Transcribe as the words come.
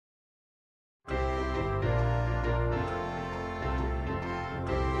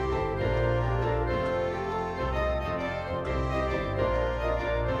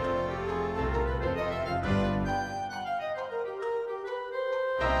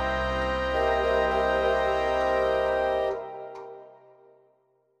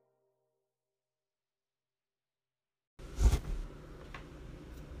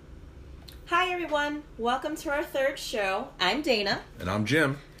everyone. Welcome to our third show. I'm Dana. And I'm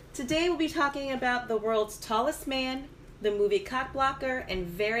Jim. Today we'll be talking about the world's tallest man, the movie Cockblocker, and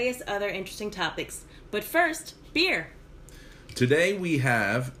various other interesting topics. But first, beer. Today we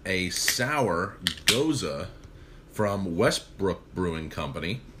have a sour Goza from Westbrook Brewing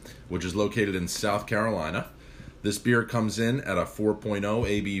Company, which is located in South Carolina. This beer comes in at a 4.0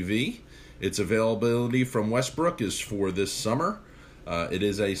 ABV. Its availability from Westbrook is for this summer. It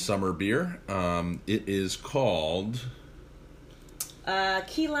is a summer beer. It is called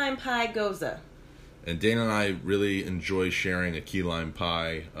Key Lime Pie Goza. And Dana and I really enjoy sharing a key lime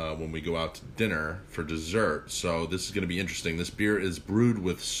pie when we go out to dinner for dessert. So this is going to be interesting. This beer is brewed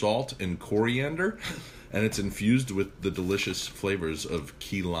with salt and coriander, and it's infused with the delicious flavors of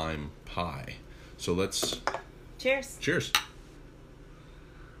key lime pie. So let's... Cheers. Cheers.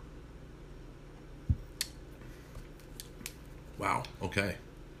 Wow, okay.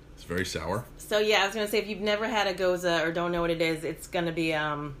 It's very sour. So yeah, I was going to say, if you've never had a Goza or don't know what it is, it's going to be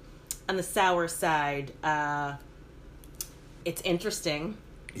on the sour side. It's interesting.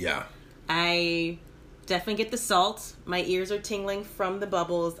 Yeah. I definitely get the salt. My ears are tingling from the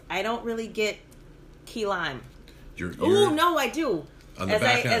bubbles. I don't really get key lime. Oh, no, I do.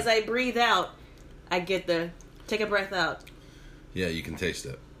 As I breathe out, I get take a breath out. Yeah, you can taste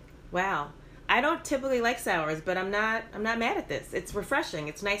it. Wow. I don't typically like sours, but I'm not mad at this. It's refreshing.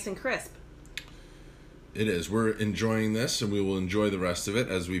 It's nice and crisp. It is. We're enjoying this, and we will enjoy the rest of it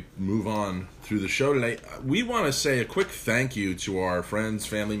as we move on through the show today. We want to say a quick thank you to our friends,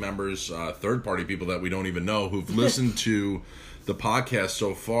 family members, third-party people that we don't even know who've listened to the podcast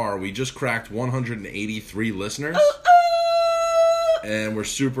so far. We just cracked 183 listeners. And we're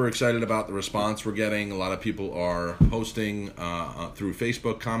super excited about the response we're getting. A lot of people are posting through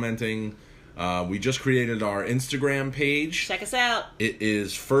Facebook, commenting. We just created our Instagram page. Check us out. It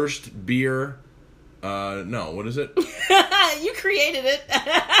is First Beer... no, what is it? You created it.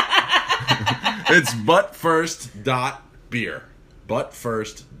 It's buttfirst.beer.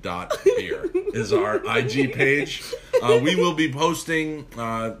 Buttfirst.beer is our IG page. We will be posting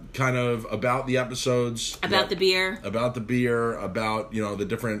kind of about the episodes. About the beer. About the beer, about, the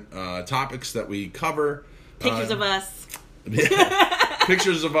different topics that we cover. Pictures of us.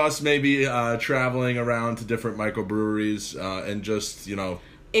 Pictures of us maybe traveling around to different microbreweries and just,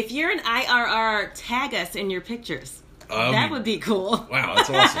 If you're an IRR, tag us in your pictures. That would be cool. Wow, that's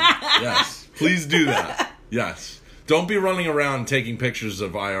awesome. Yes. Please do that. Yes. Don't be running around taking pictures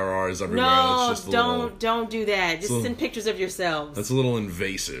of IRRs everywhere. No, that's just don't do that. Just send pictures of yourselves. That's a little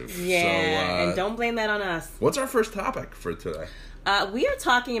invasive. Yeah, and don't blame that on us. What's our first topic for today? We are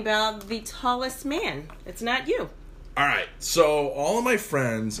talking about the tallest man. It's not you. All right. So all of my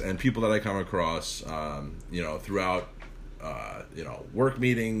friends and people that I come across, throughout work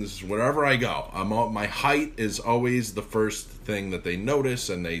meetings, wherever I go, my height is always the first thing that they notice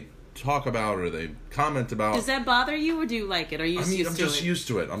and they talk about or they comment about. Does that bother you, or do you like it? Are you used to it? I'm just used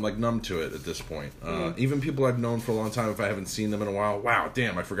to it. I'm like numb to it at this point. Even people I've known for a long time, if I haven't seen them in a while, wow,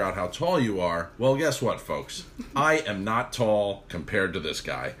 damn, I forgot how tall you are. Well, guess what, folks? I am not tall compared to this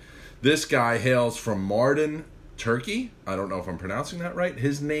guy. This guy hails from Mardin, Turkey. I don't know if I'm pronouncing that right.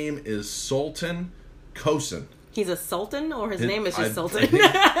 His name is Sultan Kosin. He's a sultan, or his name is just Sultan?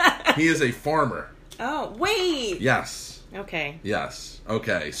 He is a farmer. Oh, wait. Yes. Okay. Yes.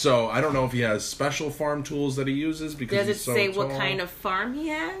 Okay. So I don't know if he has special farm tools that he uses because he's so tall. Does it say what kind of farm he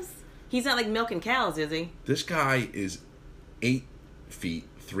has? He's not like milking cows, is he? This guy is 8 feet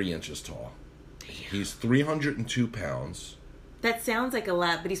 3 inches tall. Damn. He's 302 pounds. That sounds like a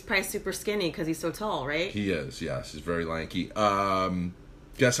lot, but he's probably super skinny because he's so tall, right? He is. Yes. He's very lanky.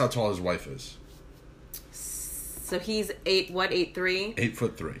 Guess how tall his wife is? So he's 8'3"?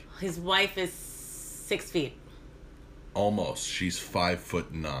 8'3". His wife is 6 feet. Almost. She's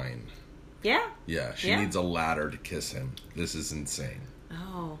 5'9". Yeah? Yeah, she needs a ladder to kiss him. This is insane.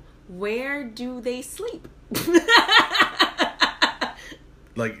 Oh. Where do they sleep?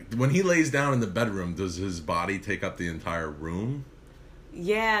 Like, when he lays down in the bedroom, does his body take up the entire room?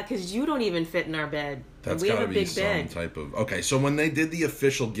 Yeah, because you don't even fit in our bed. That's we have gotta a be big some bed. type of... Okay, so when they did the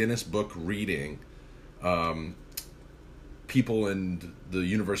official Guinness Book reading, people in the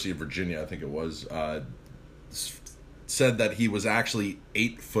University of Virginia, I think it was, said that he was actually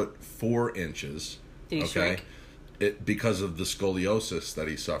 8'4". Did he shrink? Because of the scoliosis that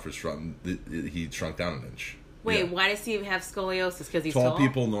he suffers from, he shrunk down an inch. Wait, why does he have scoliosis? Because he's tall? Tall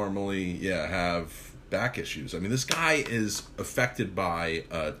people normally, have back issues. I mean, this guy is affected by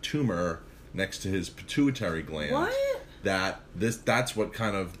a tumor next to his pituitary gland. What? That's what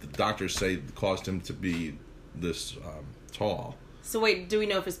kind of the doctors say caused him to be this tall. So wait, do we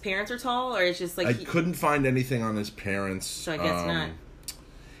know if his parents are tall, or it's just like... I couldn't find anything on his parents. So I guess not.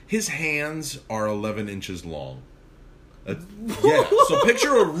 His hands are 11 inches long. Yeah, so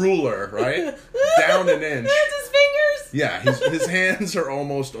picture a ruler, right? Down an inch. That's his fingers? Yeah, his hands are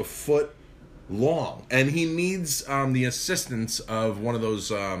almost a foot long. And he needs the assistance of one of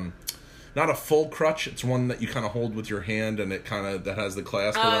those... not a full crutch. It's one that you kind of hold with your hand, and it kind of that has the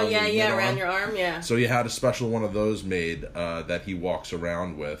clasp around your mid-arm. Around your arm, yeah. So you had a special one of those made that he walks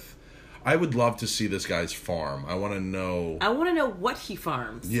around with. I would love to see this guy's farm. I want to know what he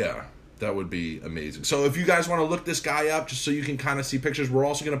farms. Yeah, that would be amazing. So if you guys want to look this guy up, just so you can kind of see pictures, we're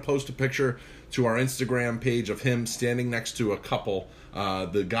also going to post a picture to our Instagram page of him standing next to a couple.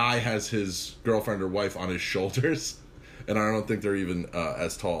 The guy has his girlfriend or wife on his shoulders. And I don't think they're even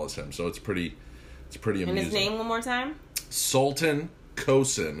as tall as him, so it's pretty amusing. And his name one more time? Sultan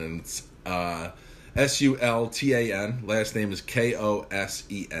Kosen, and it's Sultan. Last name is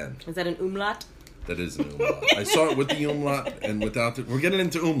Kosen. Is that an umlaut? That is an umlaut. I saw it with the umlaut and without it. We're getting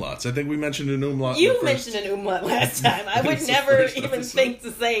into umlauts. I think we mentioned an umlaut. You mentioned an umlaut last time. I would never even think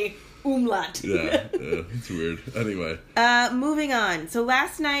to say umlaut. Yeah, it's weird. Anyway. Moving on. So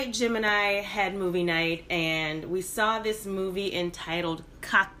last night, Jim and I had movie night, and we saw this movie entitled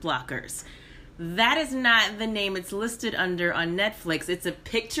Cock Blockers. That is not the name it's listed under on Netflix. It's a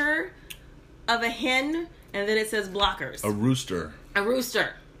picture of a hen, and then it says blockers. A rooster. A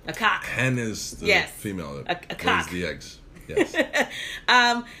rooster. A cock. Hen is the female that a cock. lays the eggs. Yes.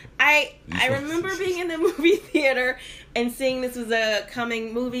 I remember being in the movie theater and seeing this was a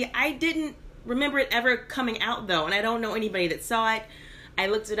coming movie. I didn't remember it ever coming out, though, and I don't know anybody that saw it. I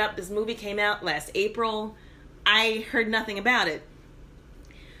looked it up. This movie came out last April. I heard nothing about it.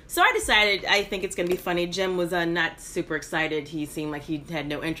 So I decided I think it's going to be funny. Jim was not super excited. He seemed like he had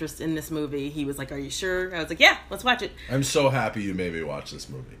no interest in this movie. He was like, "Are you sure?" I was like, "Yeah, let's watch it." I'm so happy you made me watch this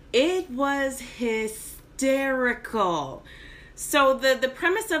movie. It was hysterical. So the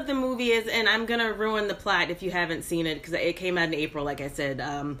premise of the movie is, and I'm going to ruin the plot if you haven't seen it, because it came out in April, like I said.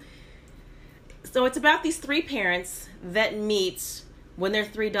 So it's about these three parents that meet when their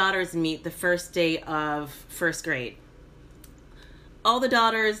three daughters meet the first day of first grade. All the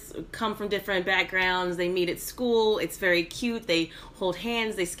daughters come from different backgrounds. They meet at school. It's very cute. They hold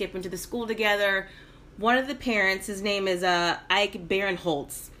hands. They skip into the school together. One of the parents, his name is Ike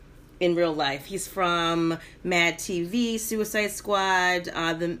Barinholtz in real life. He's from Mad TV, Suicide Squad,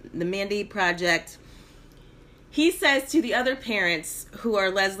 the Mandy Project. He says to the other parents, who are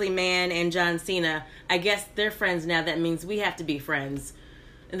Leslie Mann and John Cena, I guess they're friends now. That means we have to be friends.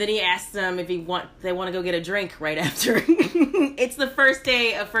 And then he asks them if they want to go get a drink right after. It's the first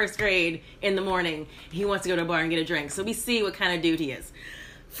day of first grade in the morning. He wants to go to a bar and get a drink. So we see what kind of dude he is.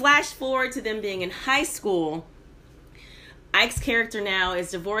 Flash forward to them being in high school. Ike's character now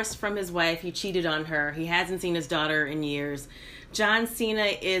is divorced from his wife. He cheated on her. He hasn't seen his daughter in years. John Cena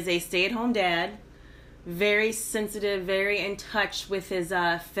is a stay-at-home dad. Very sensitive, very in touch with his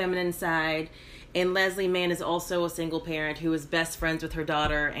feminine side. And Leslie Mann is also a single parent who is best friends with her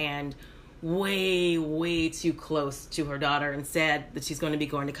daughter and way, way too close to her daughter and sad that she's going to be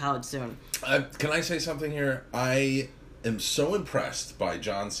going to college soon. Can I say something here? I am so impressed by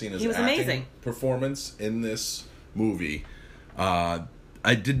John Cena's acting amazing performance in this movie.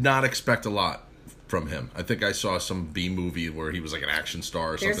 I did not expect a lot from him. I think I saw some B movie where he was like an action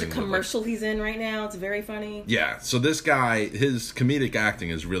star or something. There's a commercial he's in right now. It's very funny. Yeah. So this guy, his comedic acting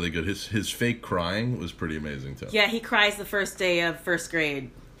is really good. His fake crying was pretty amazing too. Yeah, he cries the first day of first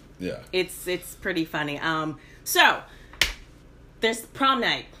grade. Yeah. It's pretty funny. So there's prom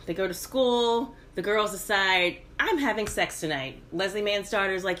night. They go to school. The girls decide, I'm having sex tonight. Leslie Mann's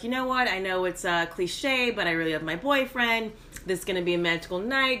daughter's like, you know what? I know it's cliche, but I really love my boyfriend. This is going to be a magical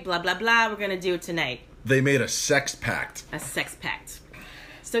night, blah, blah, blah. We're going to do it tonight. They made a sex pact. A sex pact.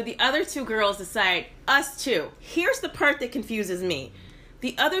 So the other two girls decide, us too. Here's the part that confuses me.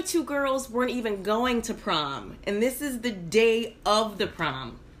 The other two girls weren't even going to prom. And this is the day of the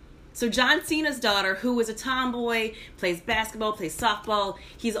prom. So John Cena's daughter, who is a tomboy, plays basketball, plays softball.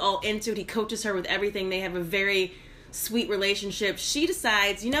 He's all into it. He coaches her with everything. They have a very sweet relationship. She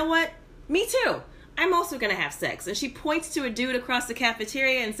decides, you know what? Me too. I'm also going to have sex. And she points to a dude across the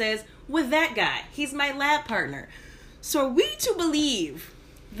cafeteria and says, with that guy. He's my lab partner. So are we to believe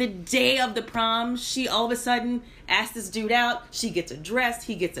the day of the prom, she all of a sudden asks this dude out. She gets a dress.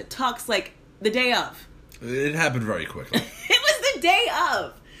 He gets a tux. Like, the day of. It happened very quickly. It was the day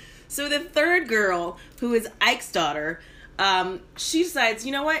of. So the third girl, who is Ike's daughter, She decides,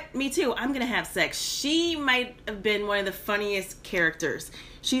 you know what? Me too. I'm going to have sex. She might have been one of the funniest characters.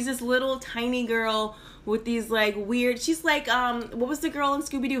 She's this little tiny girl with these like weird... She's like, what was the girl in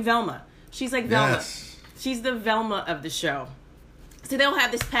Scooby-Doo? Velma. She's like Velma. Yes. She's the Velma of the show. So they'll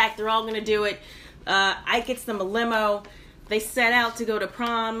have this pact. They're all going to do it. Ike gets them a limo. They set out to go to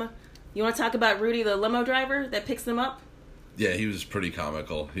prom. You want to talk about Rudy, the limo driver that picks them up? Yeah, he was pretty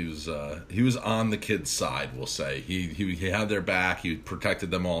comical. He was on the kids' side, we'll say. He had their back. He protected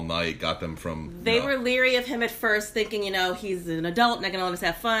them all night, got them from... They were leery of him at first, thinking, he's an adult, not going to let us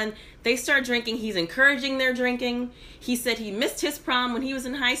have fun. They start drinking. He's encouraging their drinking. He said he missed his prom when he was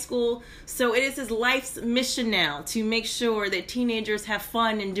in high school. So it is his life's mission now to make sure that teenagers have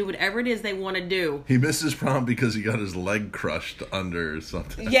fun and do whatever it is they want to do. He missed his prom because he got his leg crushed under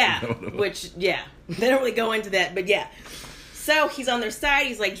something. Yeah, they don't really go into that, but yeah. So he's on their side.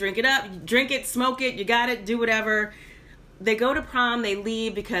 He's like, drink it up, drink it, smoke it, you got it, do whatever. They go to prom, they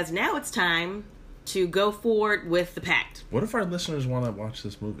leave because now it's time to go forward with the pact. What if our listeners want to watch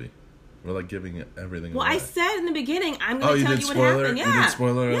this movie? We're like giving it everything away. I said in the beginning, I'm going to tell you what happened. Yeah. You did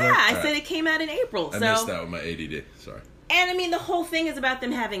spoiler alert? I said it came out in April. I missed that with my ADD. Sorry. And I mean, the whole thing is about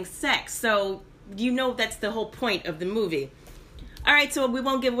them having sex. So that's the whole point of the movie. All right, so we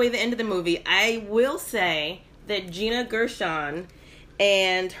won't give away the end of the movie. I will say that Gina Gershon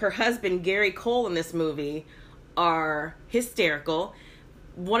and her husband Gary Cole in this movie are hysterical.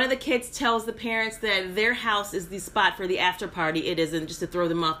 One of the kids tells the parents that their house is the spot for the after party. It isn't, just to throw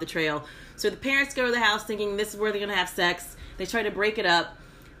them off the trail. So the parents go to the house thinking this is where they're going to have sex. They try to break it up.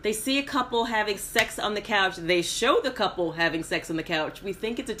 They see a couple having sex on the couch. They show the couple having sex on the couch. We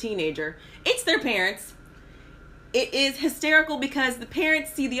think it's a teenager. It's their parents. It is hysterical because the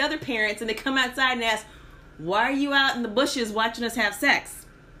parents see the other parents and they come outside and ask, why are you out in the bushes watching us have sex?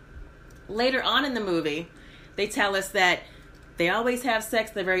 Later on in the movie, they tell us that they always have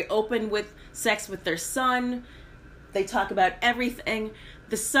sex. They're very open with sex with their son. They talk about everything.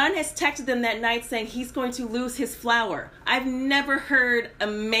 The son has texted them that night saying he's going to lose his flower. I've never heard a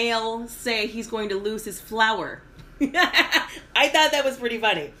male say he's going to lose his flower. I thought that was pretty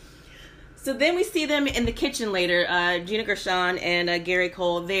funny. So then we see them in the kitchen later, Gina Gershon and Gary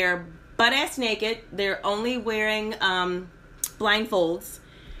Cole. They're butt-ass naked. They're only wearing blindfolds.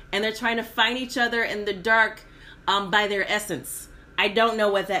 And they're trying to find each other in the dark by their essence. I don't know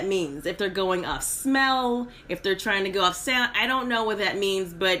what that means. If they're going off smell, if they're trying to go off sound, I don't know what that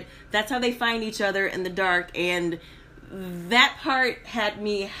means. But that's how they find each other in the dark. And that part had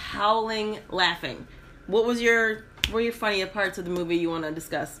me howling laughing. What were your funnier parts of the movie you want to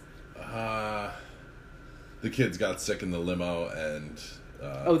discuss? The kids got sick in the limo and...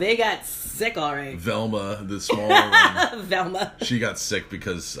 they got sick already. Velma, the smaller one. Velma. She got sick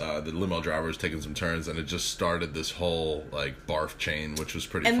because the limo driver was taking some turns and it just started this whole like barf chain, which was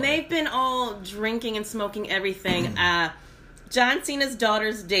pretty funny. And they've been all drinking and smoking everything. John Cena's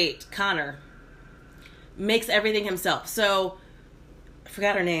daughter's date, Connor, makes everything himself. So, I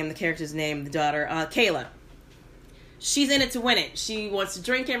forgot her name, the character's name, the daughter, Kayla. She's in it to win it. She wants to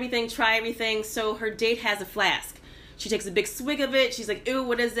drink everything, try everything, so her date has a flask. She takes a big swig of it. She's like, ooh,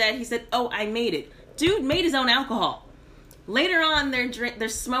 what is that? He said, oh, I made it. Dude made his own alcohol. Later on, they're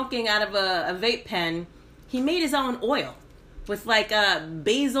smoking out of a vape pen. He made his own oil with like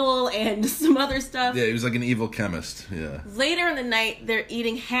basil and some other stuff. Yeah, he was like an evil chemist. Yeah. Later in the night, they're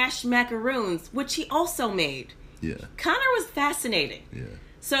eating hash macaroons, which he also made. Yeah. Connor was fascinating. Yeah.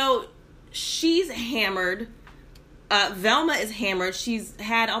 So she's hammered. Velma is hammered. She's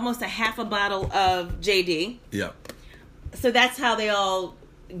had almost a half a bottle of JD. Yep. So that's how they all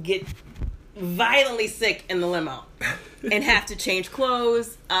get violently sick in the limo and have to change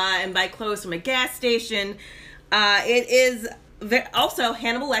clothes and buy clothes from a gas station. It is also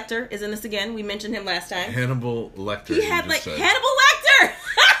Hannibal Lecter is in this again. We mentioned him last time. Hannibal Lecter. He had like said. Hannibal Lecter.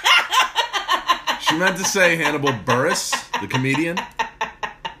 She meant to say Hannibal Buress, the comedian.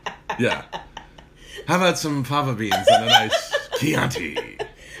 Yeah. How about some fava beans and a nice Chianti?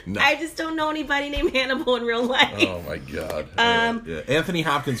 No. I just don't know anybody named Hannibal in real life. Oh my god. Yeah. Anthony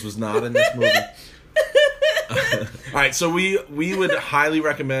Hopkins was not in this movie. All right, so we would highly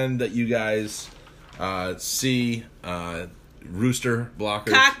recommend that you guys see Rooster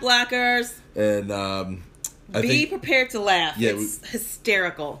Blockers. Cock Blockers. And be prepared to laugh. Yeah, it's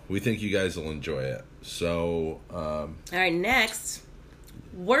hysterical. We think you guys will enjoy it. So all right, next,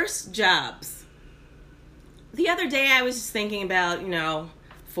 worst jobs. The other day I was just thinking about,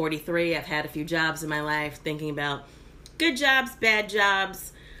 43, I've had a few jobs in my life, thinking about good jobs, bad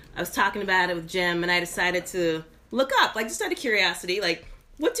jobs. I was talking about it with Jim, and I decided to look up, just out of curiosity,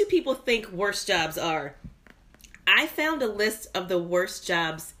 what do people think worst jobs are? I found a list of the worst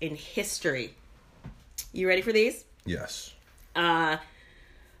jobs in history. You ready for these? Yes. All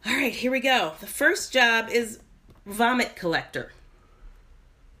right, here we go. The first job is vomit collector.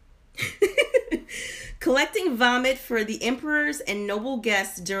 Collecting vomit for the emperors and noble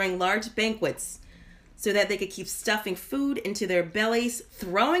guests during large banquets so that they could keep stuffing food into their bellies,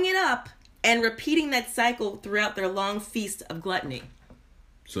 throwing it up, and repeating that cycle throughout their long feast of gluttony.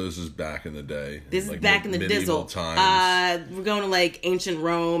 So this is back in the day. This is back in the medieval times. We're going to like ancient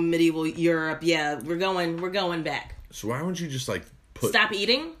Rome, medieval Europe. Yeah, we're going back. So why wouldn't you just like stop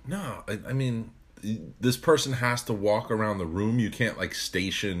eating? No, I mean, this person has to walk around the room. You can't like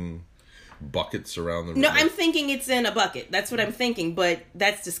station buckets around the room. No, I'm thinking it's in a bucket. That's what I'm thinking, but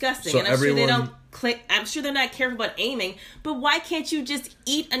that's disgusting. So and I'm sure they don't I'm sure they're not careful about aiming, but why can't you just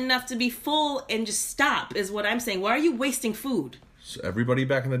eat enough to be full and just stop is what I'm saying. Why are you wasting food? So everybody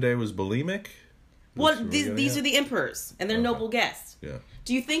back in the day was bulimic? Well, these are the emperors and they're noble guests. Yeah.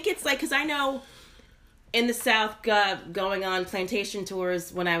 Do you think it's like, because I know in the South, going on plantation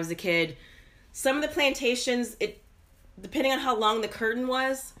tours when I was a kid, some of the plantations, depending on how long the curtain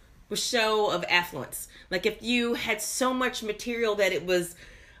was show of affluence. Like if you had so much material that it was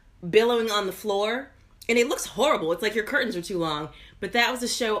billowing on the floor, and it looks horrible. It's like your curtains are too long. But that was a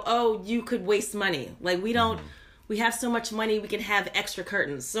show, you could waste money. Like we have so much money, we can have extra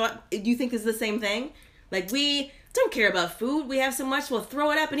curtains. So do you think it's the same thing? Like we don't care about food. We have so much, we'll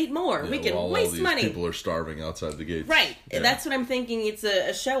throw it up and eat more. We can waste money. People are starving outside the gates. Right. Yeah. That's what I'm thinking it's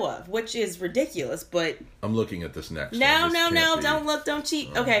a show of, which is ridiculous, but... I'm looking at this next No. Don't look, don't cheat.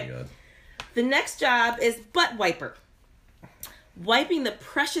 Okay. The next job is butt wiper. Wiping the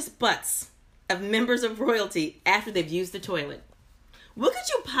precious butts of members of royalty after they've used the toilet. What could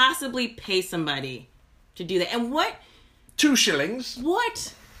you possibly pay somebody to do that? And what... 2 shillings.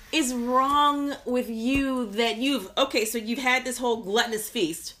 What is wrong with you that so you've had this whole gluttonous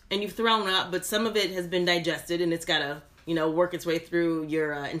feast and you've thrown up, but some of it has been digested and it's got to, work its way through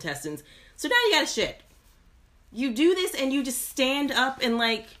your intestines. So now you got to shit. You do this and you just stand up and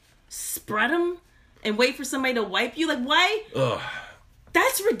spread them and wait for somebody to wipe you. Like, why? Ugh.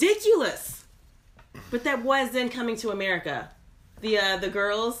 That's ridiculous. But that was then coming to America. The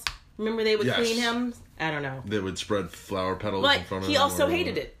girls, remember they would clean him? I don't know. They would spread flower petals in front of him. But he also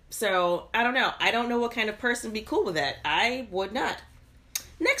hated it. So, I don't know. I don't know what kind of person would be cool with that. I would not.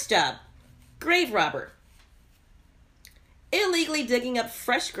 Next job. Grave robber. Illegally digging up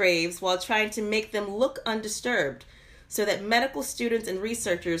fresh graves while trying to make them look undisturbed so that medical students and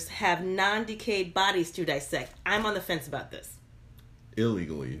researchers have non-decayed bodies to dissect. I'm on the fence about this.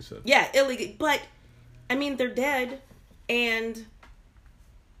 Illegally, you said? Yeah, illegally. But, they're dead, and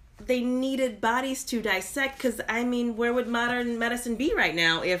they needed bodies to dissect, because, where would modern medicine be right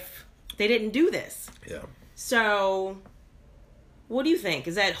now if they didn't do this? Yeah. So, what do you think?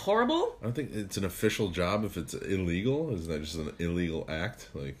 Is that horrible? I don't think it's an official job if it's illegal. Isn't that just an illegal act?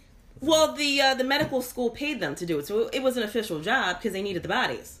 Well, the medical school paid them to do it, so it was an official job because they needed the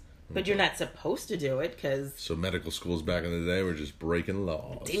bodies. But you're not supposed to do it because... So medical schools back in the day were just breaking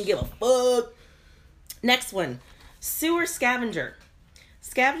laws. Didn't give a fuck. Next one. Sewer scavenger.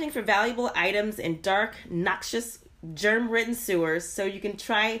 Scavenging for valuable items in dark, noxious, germ-ridden sewers so you can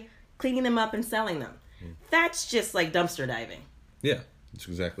try cleaning them up and selling them. That's just like dumpster diving. Yeah, that's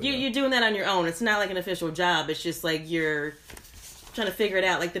exactly that. You're doing that on your own. It's not like an official job. It's just like you're trying to figure it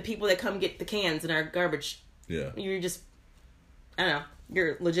out. Like the people that come get the cans in our garbage. Yeah. You're just... I don't know.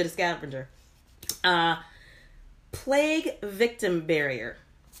 You're legit a scavenger. Plague victim barrier.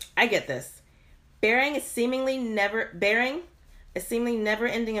 I get this. Burying a seemingly never-ending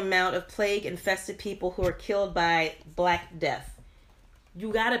amount of plague-infested people who are killed by Black Death.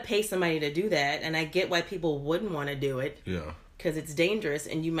 You gotta pay somebody to do that, and I get why people wouldn't want to do it. Yeah. Because it's dangerous,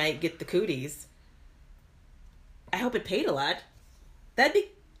 and you might get the cooties. I hope it paid a lot. That'd be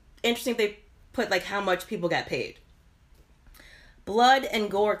interesting if they put, how much people got paid. Blood and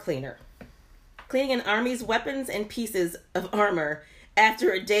gore cleaner. Cleaning an army's weapons and pieces of armor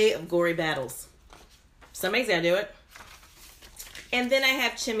after a day of gory battles. Somebody's gotta do it. And then I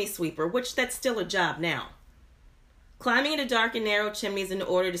have chimney sweeper, which that's still a job now. Climbing into dark and narrow chimneys in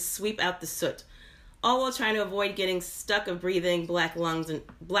order to sweep out the soot, all while trying to avoid getting stuck of breathing black lungs and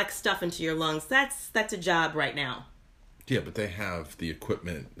black stuff into your lungs. That's a job right now. Yeah, but they have the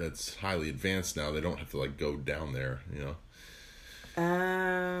equipment that's highly advanced now. They don't have to go down there,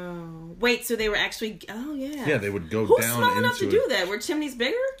 Oh, wait, so they were actually... Oh, yeah. Yeah, they would go down into... Who's small enough to do that? Were chimneys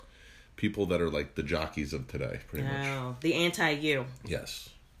bigger? People that are the jockeys of today, pretty much. Oh, the anti-you. Yes.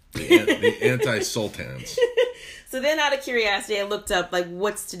 The anti-sultans. So then, out of curiosity, I looked up,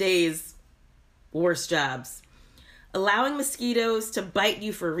 what's today's worst jobs? allowing mosquitoes to bite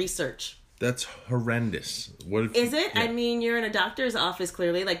you for research. That's horrendous. What if is it? Yeah. I mean, you're in a doctor's office,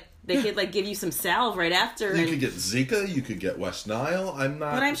 clearly. Like, they could, like, give you some salve right after. You could get Zika. You could get West Nile.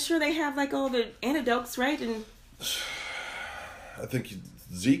 But I'm sure they have, like, all the antidotes, right? And I think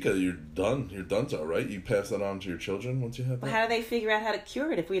Zika, you're done. You're donezo, right? You pass that on to your children once you have that. Well, how do they figure out how to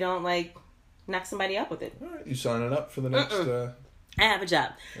cure it if we don't, like, knock somebody up with it? All right, you signing up for the next... I have a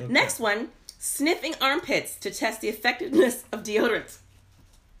job. Okay. Next one, sniffing armpits to test the effectiveness of deodorant.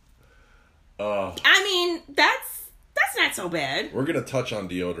 I mean, that's not so bad. We're going to touch on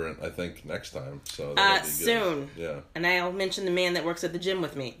deodorant, I think, next time. So soon. Yeah. And I'll mention the man that works at the gym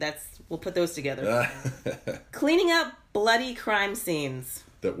with me. We'll put those together. Cleaning up bloody crime scenes.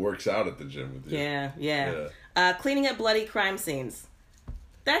 That works out at the gym with you. Yeah. Cleaning up bloody crime scenes.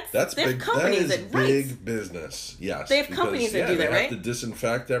 That's big. Companies that is big business. Yes, they have companies that do that, right? They have to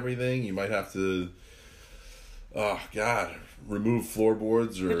disinfect everything. You might have to, remove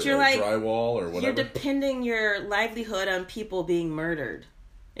floorboards or drywall or whatever. You're depending your livelihood on people being murdered.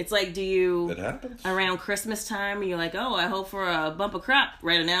 It's like, do you? It happens around Christmas time. You're like, oh, I hope for a bumper crop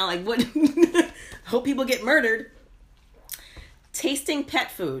right now. Like, what? Hope people get murdered. Tasting pet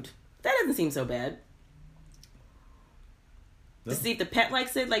food. That doesn't seem so bad. No. To see if the pet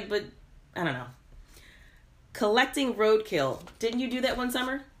likes it, but I don't know. Collecting roadkill. Didn't you do that one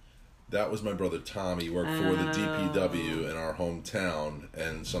summer? That was my brother Tommy. He worked for the DPW in our hometown,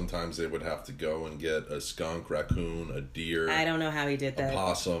 and sometimes they would have to go and get a skunk, raccoon, a deer. I don't know how he did that. A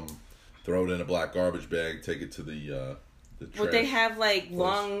possum, throw it in a black garbage bag, take it to the trash. Would they have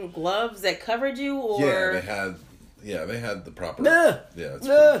long gloves that covered you, or they had the proper.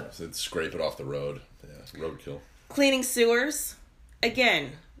 They'd scrape it off the road. Yeah, roadkill. Cleaning sewers.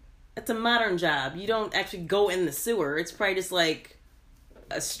 Again, it's a modern job. You don't actually go in the sewer. It's probably just like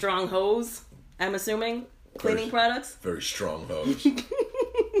a strong hose, I'm assuming. Cleaning products. Very strong hose.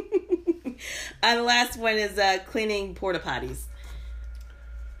 The last one is cleaning porta potties.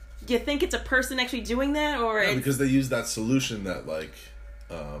 Do you think it's a person actually doing that, or because they use that solution that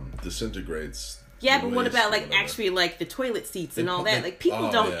disintegrates. Yeah, but what about actually the toilet seats and all that? People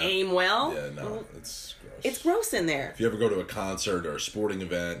don't aim well. Yeah, no, it's gross. It's gross in there. If you ever go to a concert or a sporting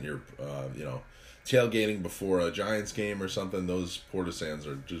event, you're tailgating before a Giants game or something, those porta sands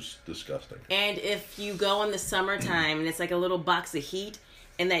are just disgusting. And if you go in the summertime and it's like a little box of heat,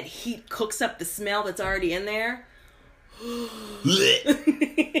 and that heat cooks up the smell that's already in there.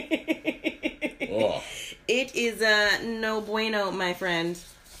 It is no bueno, my friend.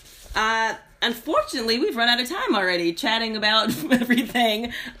 Unfortunately, we've run out of time already chatting about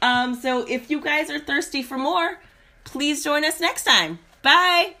everything. So if you guys are thirsty for more, please join us next time.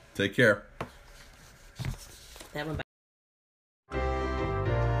 Bye. Take care. That one.